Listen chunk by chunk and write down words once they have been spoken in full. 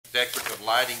Decorative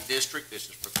Lighting District. This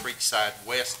is for Creekside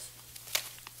West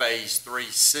Phase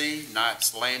 3C,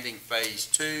 Knight's Landing Phase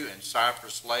 2, and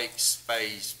Cypress Lakes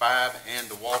Phase 5, and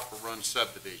the Walker Run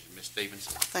Subdivision. Ms.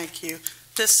 Stevenson. Thank you.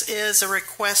 This is a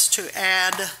request to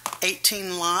add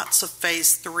 18 lots of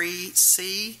Phase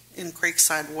 3C in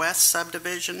Creekside West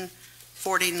Subdivision,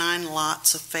 49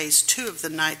 lots of Phase 2 of the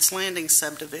Knight's Landing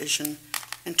Subdivision,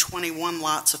 and 21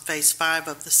 lots of Phase 5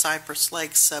 of the Cypress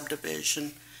Lakes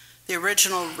Subdivision. The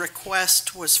original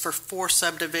request was for 4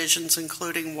 subdivisions,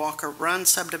 including Walker Run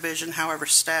Subdivision. However,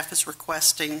 staff is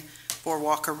requesting for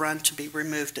Walker Run to be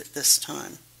removed at this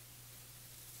time.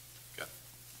 Okay.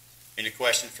 Any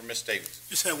questions for Ms. Stevens?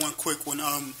 Just had one quick one.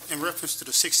 In reference to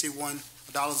the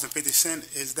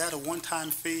 $61.50, is that a one-time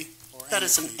fee or That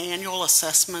is an annual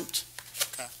assessment.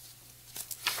 Okay.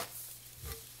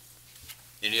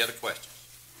 Any other questions?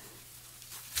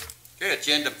 Okay,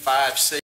 agenda 5C.